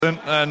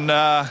And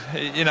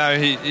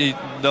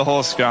the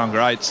horse is going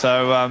great.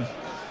 So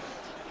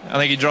I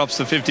think he drops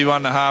the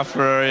 51.5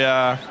 for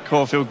a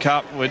Caulfield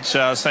Cup, which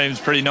seems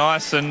pretty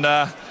nice. And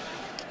the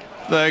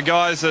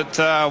guys at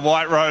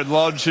White Road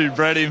Lodge who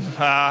bred him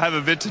have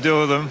a bit to do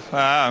with them,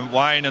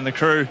 Wayne and the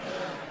crew.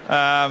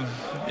 I've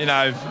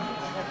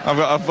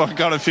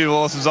got a few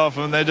horses off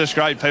them. They're just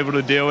great people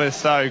to deal with.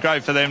 So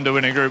great for them to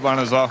win a Group 1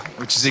 as well.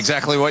 Which is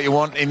exactly what you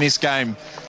want in this game.